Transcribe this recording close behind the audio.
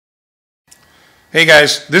Hey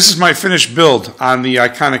guys, this is my finished build on the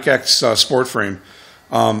Iconic-X sport frame.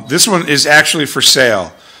 This one is actually for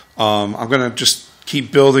sale. I'm going to just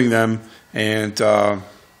keep building them and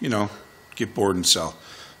get bored and sell.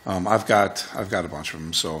 I've got a bunch of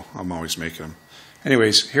them, so I'm always making them.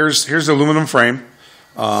 Anyways, here's the aluminum frame.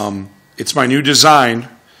 It's my new design.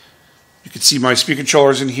 You can see my speed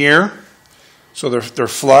controllers in here, so they're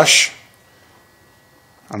flush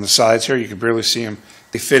on the sides here. You can barely see them.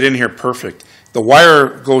 They fit in here perfect. The wire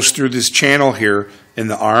goes through this channel here in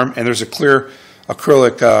the arm, and there's a clear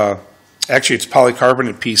acrylic, actually it's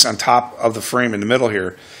polycarbonate piece on top of the frame in the middle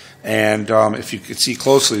here. And if you can see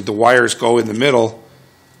closely, the wires go in the middle.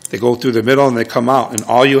 They go through the middle and they come out. And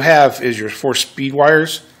all you have is your four speed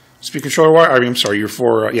wires, speed controller wire. I'm sorry, your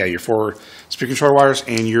four speed controller wires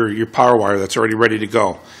and your power wire that's already ready to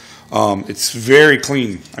go. It's very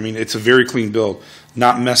clean. I mean, it's a very clean build,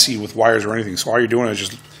 not messy with wires or anything. So all you're doing is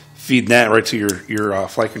just feeding that right to your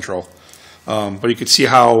flight control. But you can see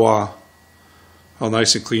how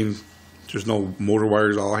nice and clean. There's no motor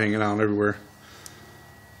wires all hanging out everywhere.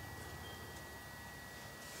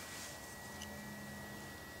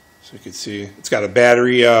 So you can see it's got a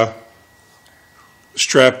battery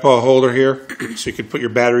strap holder here, so you can put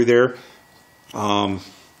your battery there. You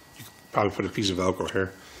could probably put a piece of Velcro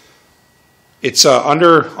here. It's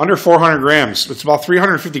under 400 grams. It's about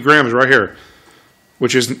 350 grams right here,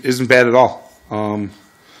 which isn't bad at all.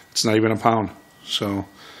 It's not even a pound, so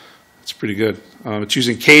it's pretty good. It's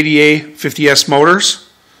using KDA 50S motors,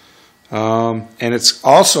 and it's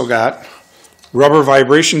also got rubber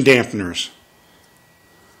vibration dampeners,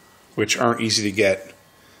 which aren't easy to get.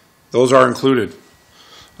 Those are included.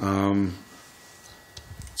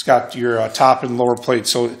 It's got your top and lower plate.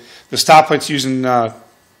 So the top plate's using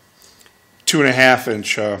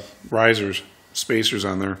 2.5-inch risers, spacers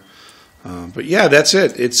on there. But yeah, that's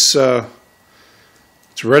it. It's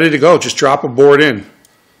ready to go. Just drop a board in.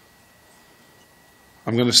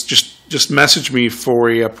 I'm gonna just message me for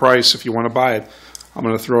a price if you want to buy it. I'm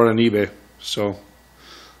gonna throw it on eBay. So,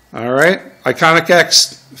 all right,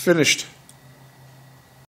 Iconic-X finished.